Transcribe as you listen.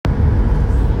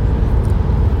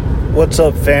What's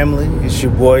up, family? It's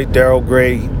your boy Daryl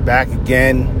Gray back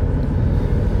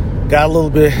again. Got a little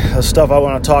bit of stuff I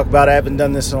want to talk about. I haven't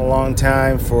done this in a long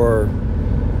time for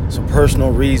some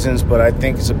personal reasons, but I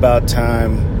think it's about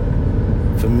time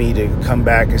for me to come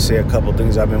back and say a couple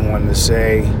things I've been wanting to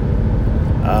say.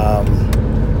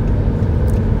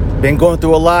 Been going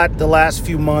through a lot the last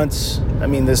few months. I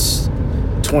mean, this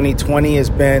 2020 has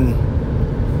been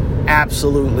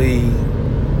absolutely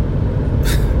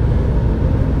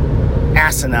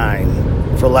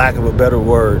asinine, for lack of a better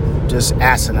word. Just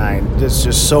asinine. There's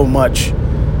just so much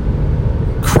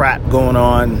crap going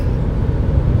on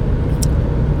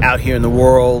out here in the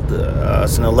world.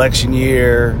 It's an election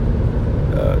year.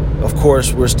 Of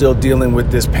course, we're still dealing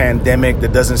with this pandemic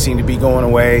that doesn't seem to be going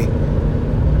away.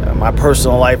 My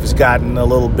personal life has gotten a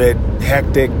little bit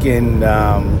hectic and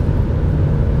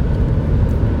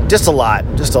just a lot.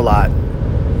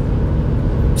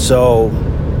 So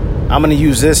I'm going to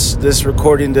use this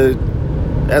recording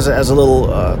as a little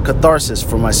catharsis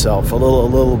for myself, a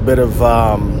little bit of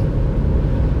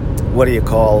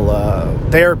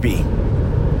therapy.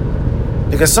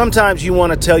 Because sometimes you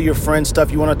want to tell your friends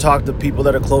stuff, you want to talk to people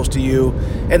that are close to you,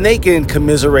 and they can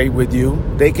commiserate with you.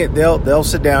 They'll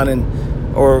sit down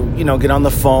or get on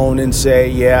the phone and say,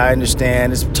 "Yeah, I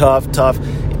understand. It's tough."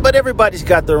 But everybody's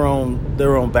got their own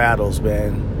battles,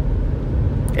 man.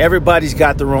 Everybody's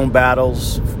got their own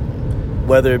battles,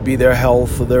 whether it be their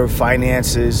health or their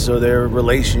finances or their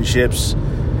relationships.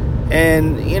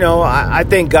 And, I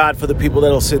thank God for the people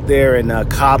that'll sit there and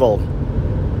coddle.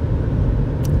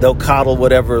 They'll coddle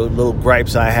whatever little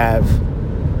gripes I have.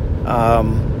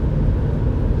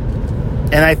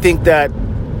 And I think that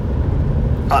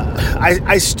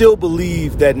I still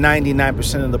believe that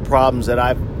 99% of the problems that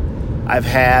I've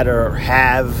had or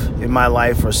have in my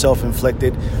life are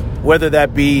self-inflicted, whether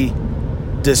that be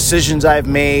decisions I've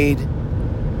made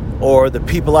or the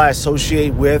people I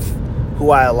associate with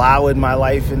who I allow in my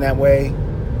life in that way.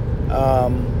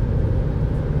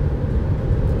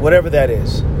 Whatever that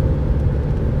is.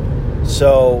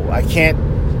 So I can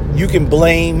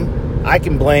blame,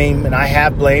 and I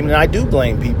have blamed, and I do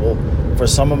blame people for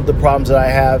some of the problems that I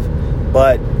have.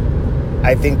 But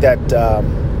I think that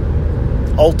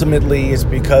ultimately it's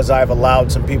because I've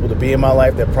allowed some people to be in my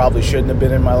life that probably shouldn't have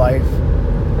been in my life.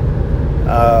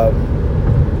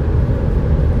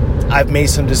 I've made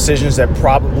some decisions that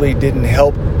probably didn't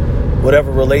help whatever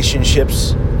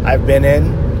relationships I've been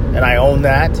in, and I own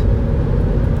that.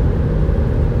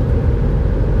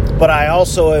 But I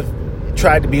also have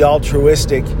tried to be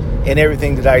altruistic in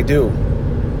everything that I do.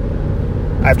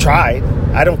 I've tried.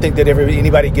 I don't think that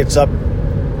anybody gets up.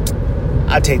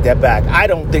 I take that back. I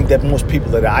don't think that most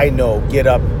people that I know get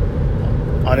up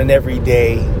on an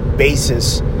everyday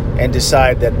basis and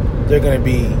decide that they're going to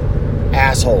be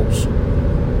assholes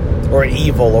or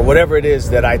evil or whatever it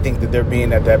is that I think that they're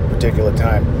being at that particular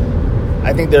time.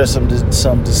 I think there are some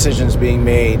decisions being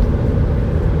made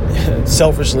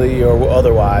selfishly or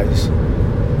otherwise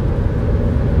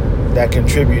that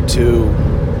contribute to,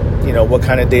 what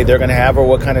kind of day they're going to have or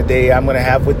what kind of day I'm going to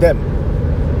have with them.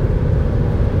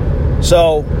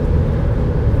 So,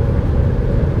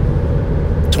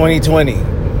 2020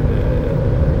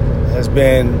 has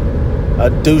been a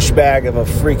douchebag of a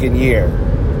freaking year.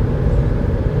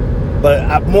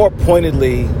 But more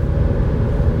pointedly,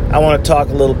 I want to talk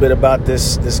a little bit about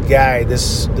this guy,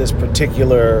 this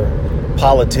particular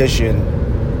politician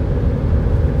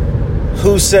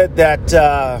who said that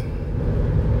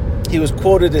he was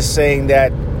quoted as saying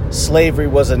that slavery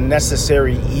was a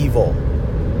necessary evil.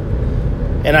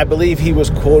 And I believe he was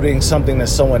quoting something that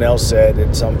someone else said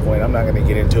at some point. I'm not going to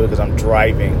get into it because I'm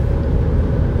driving.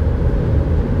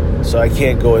 So I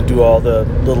can't go and do all the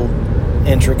little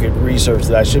intricate research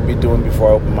that I should be doing before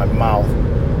I open my mouth.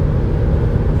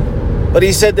 But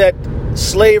he said that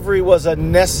slavery was a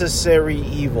necessary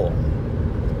evil.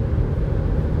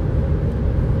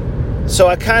 So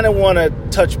I kind of want to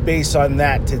touch base on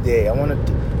that today. I want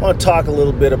to talk a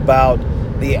little bit about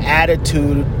the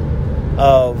attitude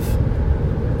of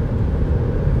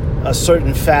a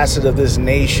certain facet of this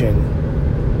nation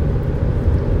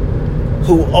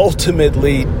who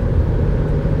ultimately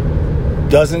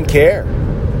doesn't care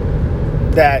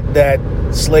that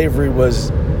slavery was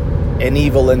an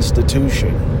evil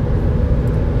institution.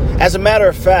 As a matter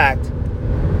of fact,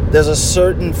 there's a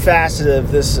certain facet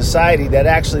of this society that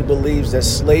actually believes that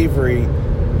slavery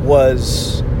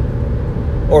was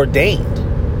ordained.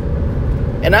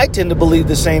 And I tend to believe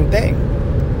the same thing.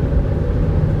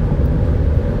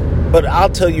 But I'll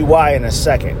tell you why in a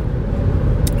second.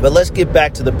 But let's get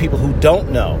back to the people who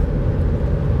don't know.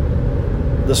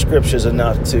 the scriptures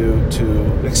enough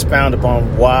to expound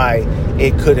upon why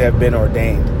it could have been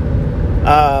ordained.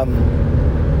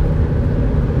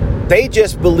 They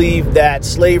just believed that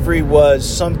slavery was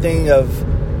something of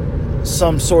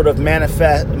some sort of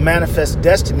manifest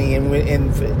destiny,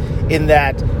 in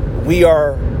that we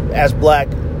are, as black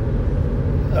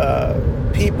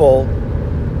people,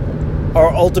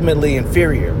 are ultimately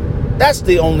inferior. That's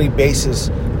the only basis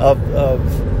of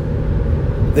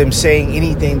them saying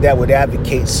anything that would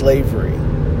advocate slavery.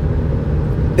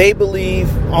 They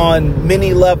believe on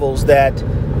many levels that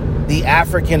the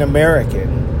African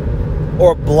American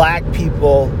or black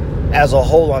people as a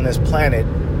whole on this planet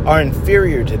are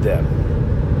inferior to them.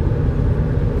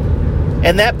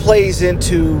 And that plays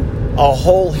into a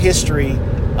whole history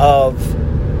of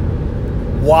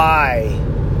why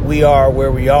we are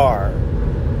where we are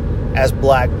as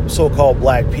so-called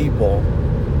black people,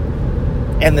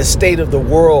 and the state of the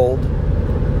world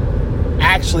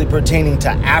actually pertaining to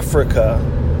Africa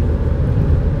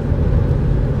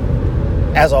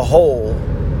as a whole,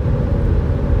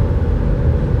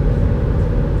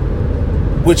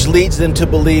 which leads them to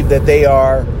believe that they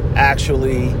are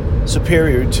actually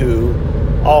superior to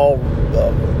all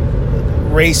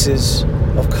races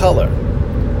of color.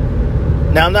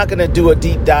 Now, I'm not going to do a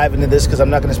deep dive into this because I'm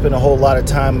not going to spend a whole lot of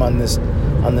time on this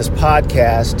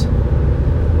podcast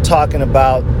talking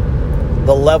about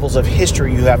the levels of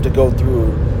history you have to go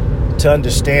through to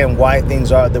understand why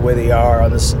things are the way they are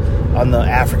on the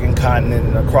African continent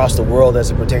and across the world as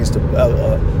it pertains to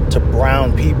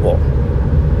brown people.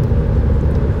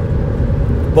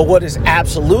 But what is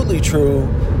absolutely true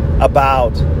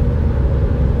about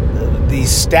the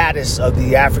status of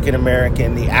the African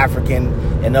American, the African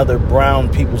and other brown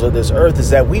peoples of this earth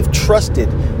is that we've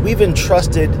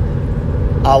entrusted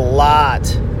a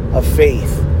lot of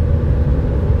faith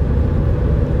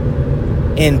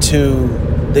into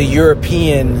the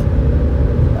European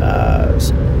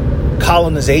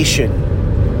colonization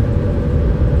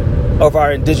of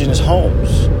our indigenous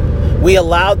homes. We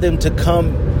allowed them to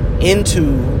come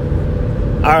into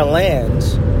our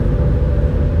lands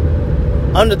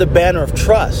under the banner of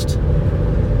trust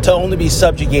to only be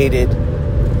subjugated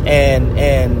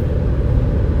and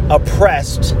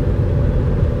oppressed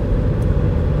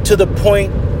to the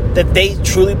point that they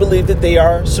truly believe that they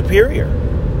are superior.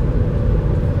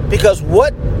 Because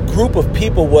what group of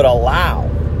people would allow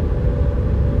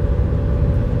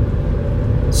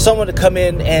someone to come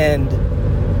in and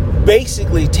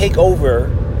basically take over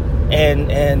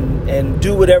and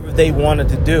do whatever they wanted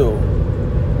to do?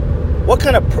 What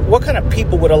kind of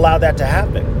people would allow that to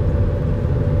happen?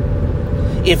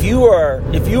 If you are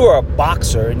a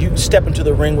boxer and you step into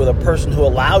the ring with a person who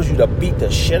allows you to beat the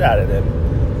shit out of them,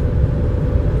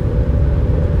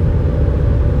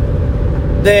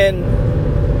 then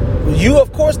you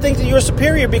of course think that you're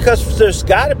superior, because there's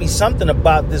got to be something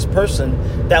about this person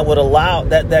that would allow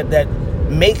that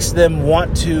makes them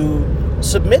want to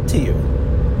submit to you.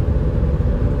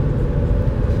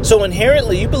 So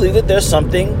inherently you believe that there's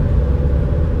something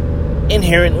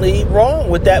inherently wrong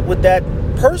with that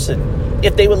person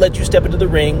if they would let you step into the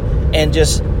ring and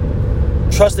just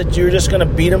trust that you're just going to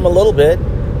beat them a little bit.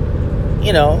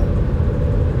 You know,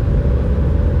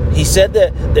 he said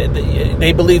that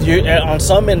they believe you're on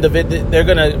some end of it, that they're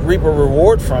going to reap a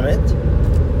reward from it.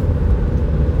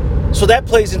 So that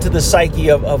plays into the psyche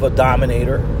of a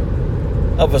dominator,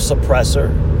 of a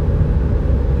suppressor.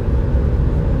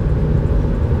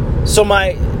 So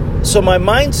my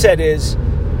mindset is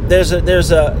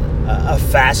there's a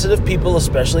facet of people,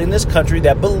 especially in this country,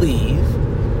 that believe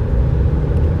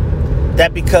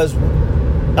that because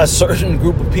a certain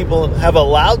group of people have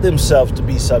allowed themselves to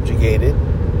be subjugated,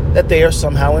 that they are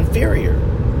somehow inferior.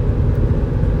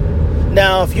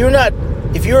 Now, if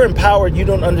you're empowered, you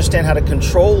don't understand how to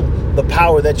control the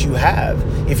power that you have.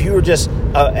 If you were just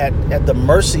at the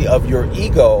mercy of your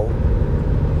ego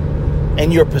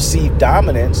and your perceived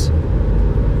dominance,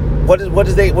 what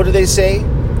do they say?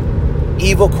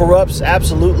 Evil corrupts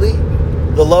absolutely.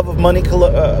 The love of money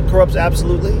corrupts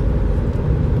absolutely.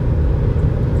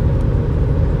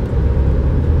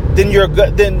 Then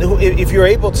if you're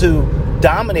able to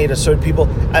dominate a certain people,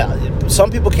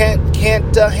 some people can't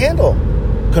handle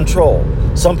control.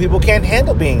 Some people can't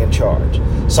handle being in charge.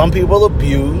 Some people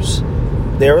abuse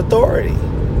their authority.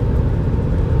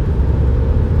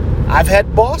 I've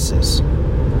had bosses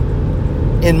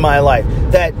in my life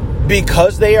that,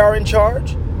 because they are in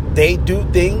charge, they do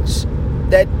things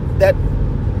that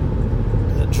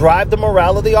drive the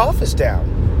morale of the office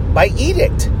down. By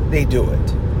edict, they do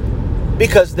it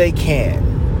because they can.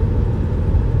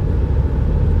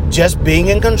 Just being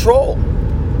in control.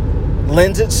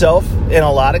 lends itself in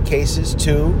a lot of cases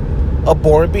to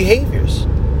abhorrent behaviors.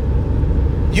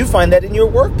 You find that in your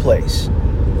workplace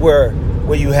where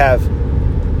you have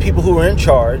people who are in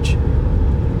charge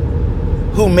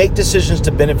who make decisions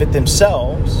to benefit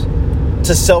themselves,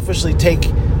 to selfishly take,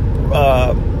 take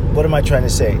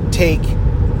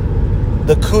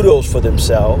the kudos for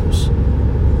themselves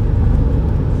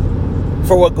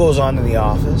for what goes on in the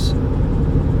office.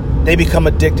 They become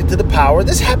addicted to the power.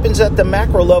 This happens at the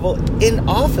macro level in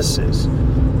offices,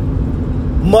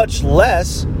 much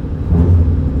less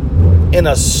in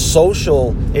a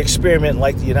social experiment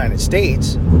like the United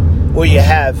States, where you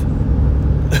have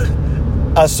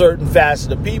a certain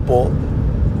facet of people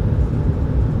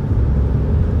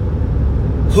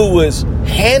who was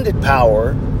handed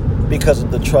power because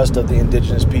of the trust of the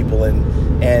indigenous people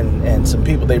and some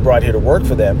people they brought here to work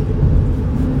for them,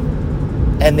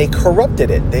 and they corrupted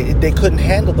it. They couldn't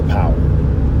handle the power.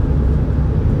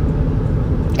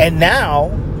 And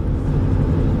now,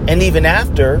 and even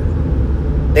after,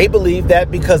 they believe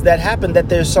that because that happened, that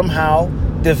they're somehow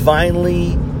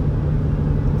divinely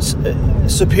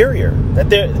superior, that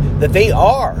they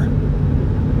are,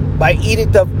 by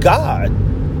edict of God,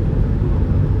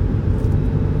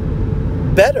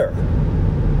 better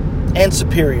and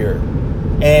superior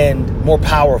and more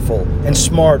powerful and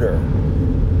smarter,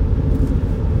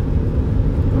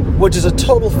 which is a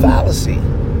total fallacy,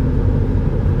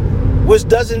 which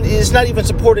is not even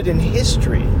supported in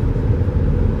history.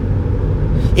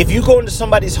 If you go into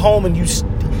somebody's home and you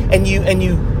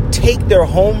take their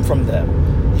home from them,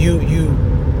 you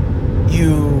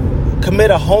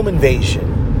commit a home invasion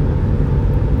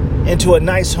into a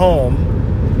nice home,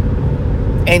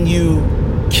 and you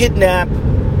kidnap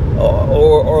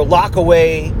or lock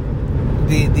away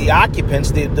the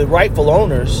occupants, the rightful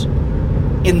owners,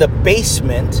 in the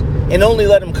basement, and only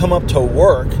let them come up to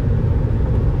work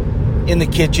in the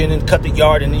kitchen and cut the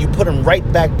yard, and you put them right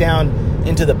back down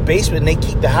into the basement, and they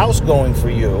keep the house going for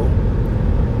you.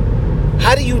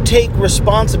 How do you take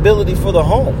responsibility for the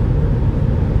home?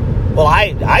 Well,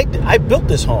 I built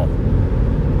this home.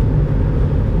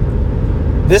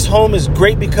 This home is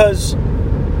great because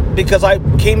I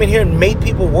came in here and made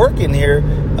people work in here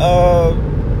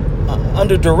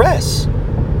under duress.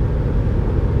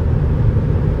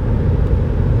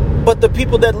 But the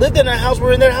people that lived in that house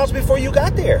were in that house before you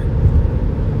got there.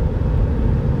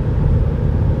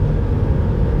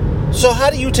 So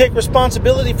how do you take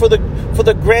responsibility for the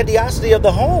grandiosity of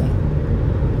the home?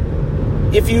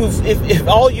 If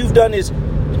all you've done is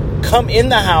come in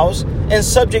the house and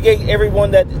subjugate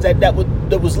everyone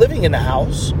that was living in the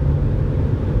house,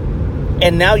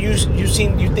 and now you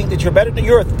think that you're better,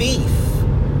 you're a thief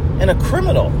and a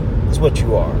criminal is what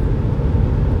you are.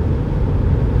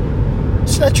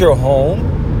 It's not your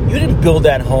home. You didn't build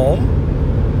that home.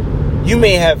 You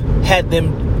may have had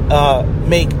them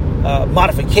make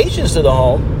modifications to the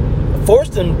home,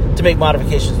 forced them to make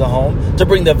modifications to the home to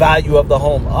bring the value of the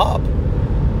home up.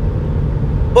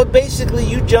 But basically,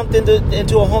 you jumped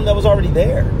into a home that was already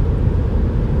there.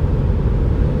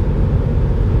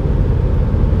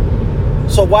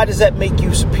 So why does that make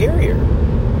you superior?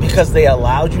 Because they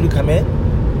allowed you to come in?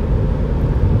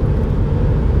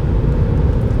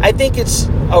 I think it's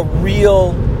a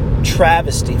real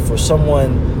travesty for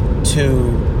someone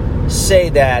to say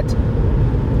that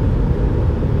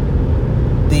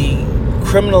the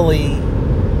criminally,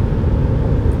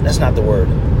 that's not the word,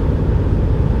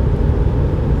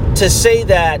 to say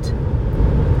that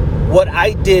what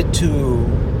I did to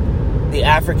the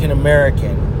African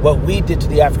American, what we did to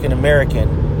the African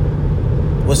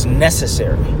American was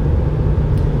necessary.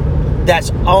 That's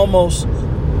a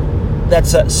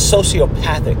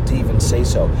sociopathic to even say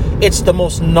so. It's the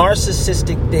most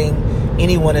narcissistic thing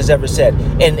anyone has ever said.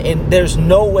 And there's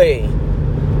no way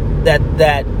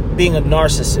that being a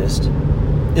narcissist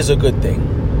is a good thing.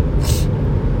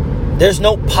 There's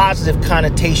no positive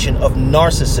connotation of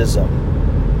narcissism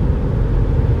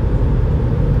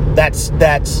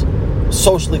that's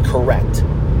socially correct.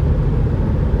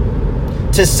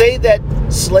 To say that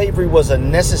slavery was a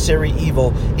necessary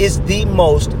evil is the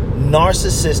most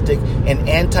narcissistic and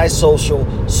antisocial,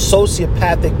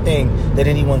 sociopathic thing that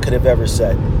anyone could have ever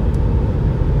said.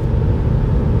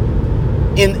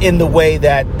 In the way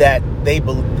that they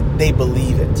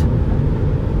believe it.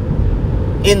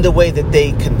 In the way that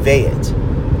they convey it.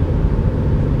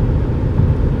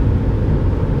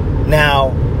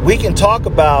 Now, we can talk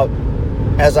about,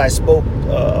 as I spoke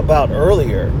about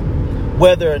earlier,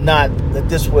 whether or not that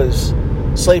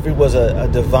slavery was a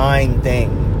divine thing,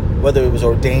 whether it was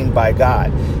ordained by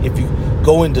God. If you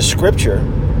go into Scripture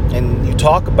and you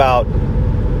talk about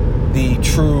the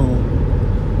true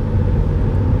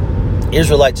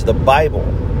Israelites of the Bible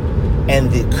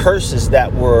and the curses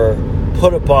that were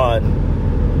put upon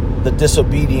the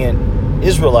disobedient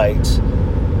Israelites,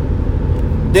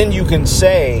 then you can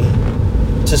say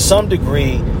to some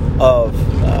degree of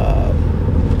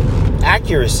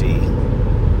accuracy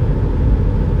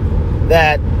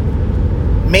that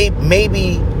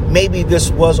maybe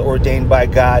this was ordained by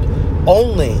God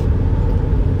only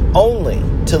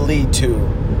to lead to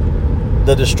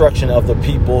the destruction of the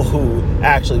people who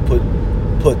actually put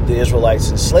the Israelites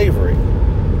in slavery.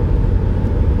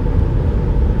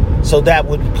 So that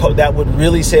would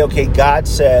really say, okay, God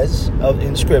says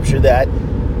in Scripture that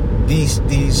these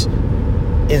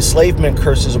enslavement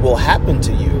curses will happen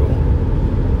to you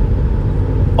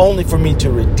only for me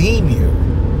to redeem you,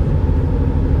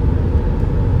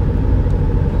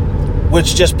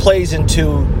 which just plays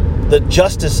into the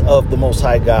justice of the Most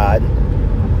High God,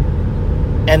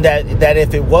 and that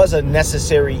if it was a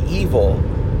necessary evil,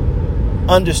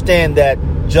 understand that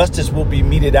justice will be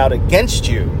meted out against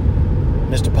you,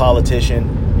 Mr.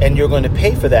 Politician, and you're going to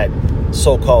pay for that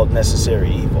so-called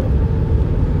necessary evil.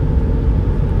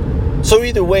 So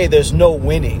either way, there's no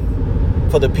winning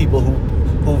for the people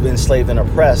who've enslaved and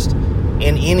oppressed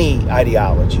in any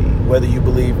ideology, whether you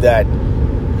believe that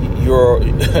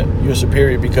you're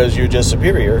superior because you're just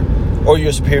superior, or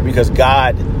you're superior because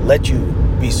God let you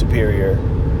be superior.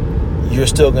 You're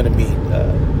still going to meet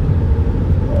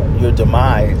your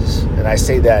demise, and I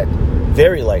say that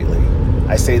very lightly.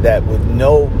 I say that with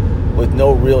no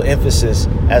real emphasis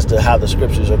as to how the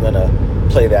Scriptures are going to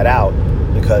play that out,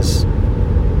 because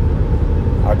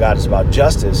our God is about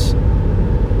justice.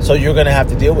 So you're going to have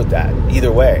to deal with that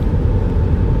either way.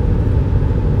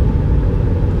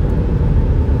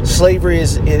 Slavery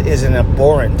is an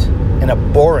abhorrent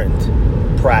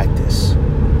practice.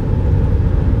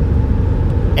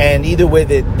 And either way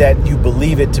that you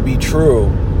believe it to be true,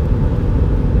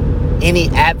 any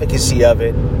advocacy of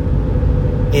it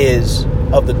is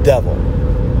of the devil.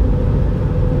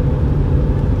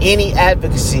 Any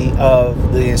advocacy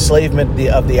of the enslavement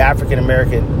of the African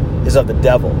American is of the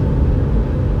devil.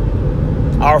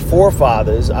 Our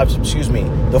forefathers,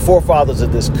 the forefathers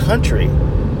of this country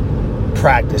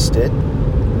practiced it,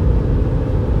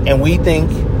 and we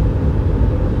think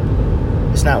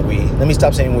it's not we. Let me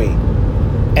stop saying we.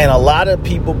 And a lot of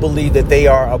people believe that they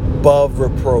are above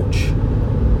reproach.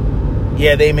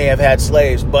 Yeah, they may have had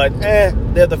slaves, but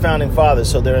they're the founding fathers,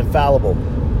 so they're infallible.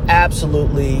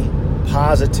 Absolutely,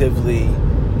 positively,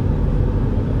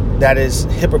 that is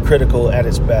hypocritical at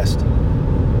its best.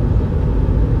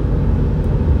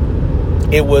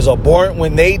 It was abhorrent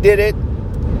when they did it.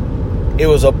 It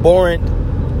was abhorrent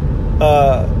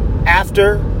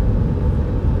after,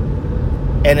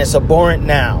 and it's abhorrent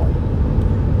now.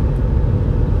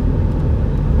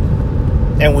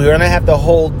 And we're going to have to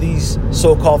hold these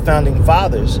so-called founding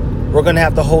fathers. We're going to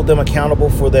have to hold them accountable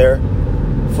for their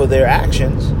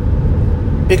actions,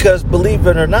 because believe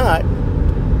it or not,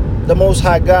 the Most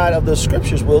High God of the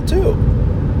Scriptures will too.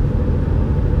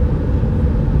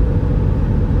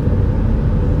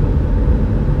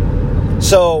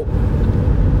 So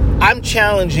I'm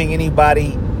challenging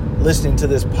anybody listening to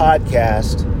this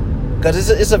podcast, because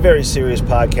it's a very serious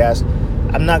podcast.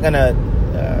 I'm not going to,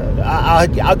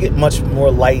 I'll get much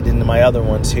more light into my other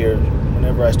ones here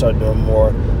whenever I start doing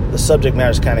more. The subject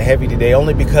matter is kind of heavy today,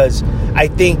 only because I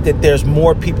think that there's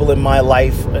more people in my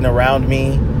life and around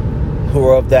me who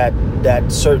are of that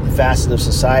certain facet of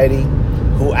society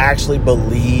who actually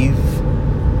believe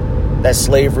that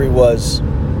slavery was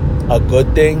a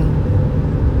good thing,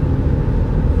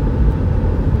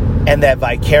 and that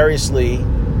vicariously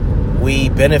we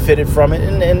benefited from it,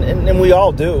 and we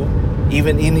all do,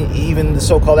 even the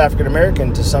so-called African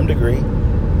American to some degree.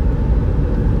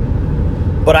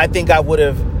 But I think I would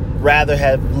have rather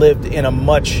have lived in a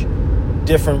much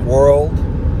different world,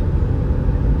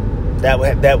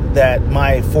 that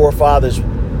my forefathers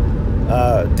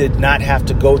did not have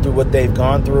to go through what they've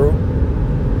gone through.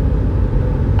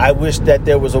 I wish that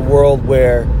there was a world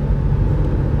where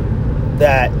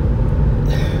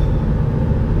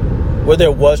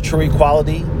there was true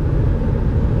equality,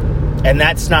 and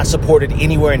that's not supported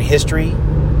anywhere in history.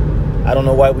 I don't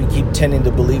know why we keep tending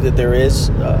to believe that there is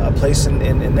a place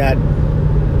in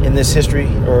this history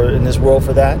or in this world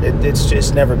for that. It's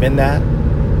just never been that.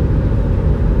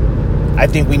 I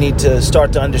think we need to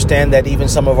start to understand that even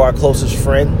some of our closest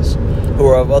friends who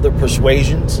are of other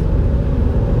persuasions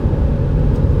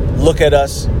look at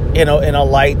us in a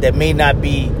light that may not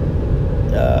be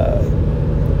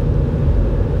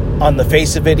on the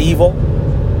face of it evil,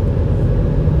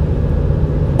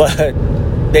 but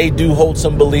they do hold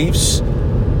some beliefs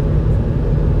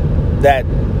that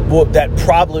that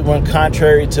probably run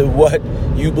contrary to what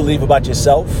you believe about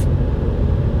yourself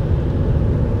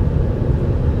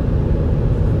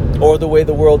or the way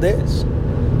the world is.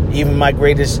 Even my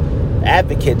greatest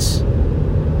advocates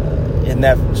in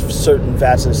that certain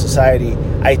facet of society,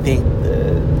 I think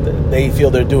they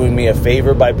feel they're doing me a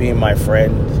favor by being my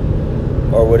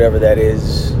friend or whatever that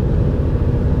is.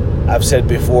 I've said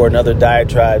before in other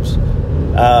diatribes,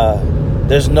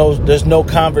 there's no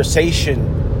conversation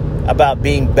about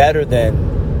being better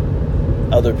than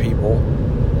other people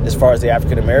as far as the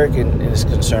African American is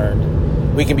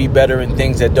concerned. We can be better in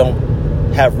things that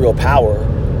don't have real power,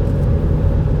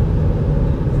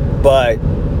 but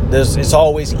it's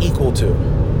always equal to.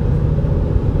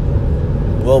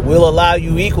 Well, we'll allow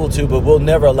you equal to, but we'll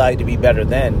never allow you to be better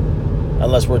than,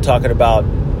 unless we're talking about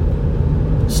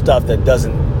stuff that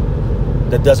doesn't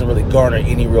really garner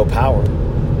any real power.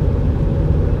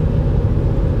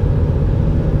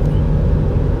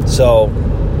 So,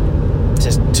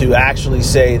 just to actually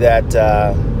say that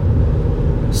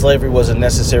slavery was a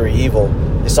necessary evil,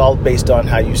 it's all based on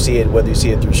how you see it, whether you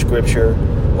see it through scripture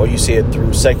or you see it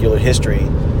through secular history.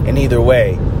 And either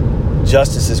way,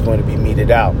 justice is going to be meted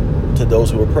out to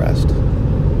those who are oppressed.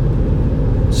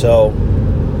 So,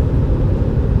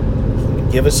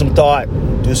 give it some thought.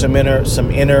 Do some inner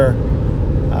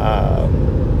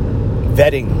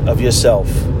vetting of yourself.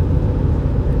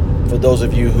 For those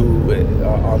of you who,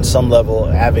 on some level,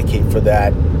 advocate for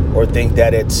that or think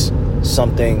that it's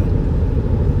something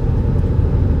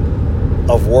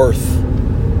of worth,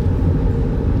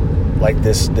 like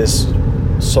this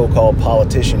so-called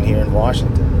politician here in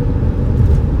Washington.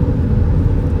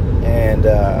 And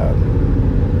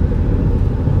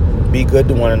be good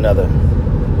to one another.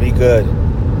 Be good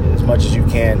as much as you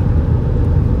can.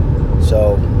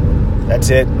 So that's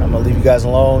it. I'm going to leave you guys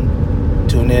alone.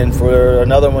 Tune in for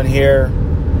another one here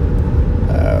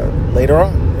later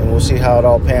on. And we'll see how it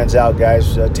all pans out,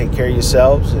 guys. Take care of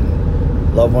yourselves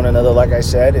and love one another, like I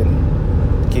said.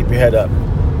 And keep your head up.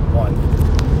 One.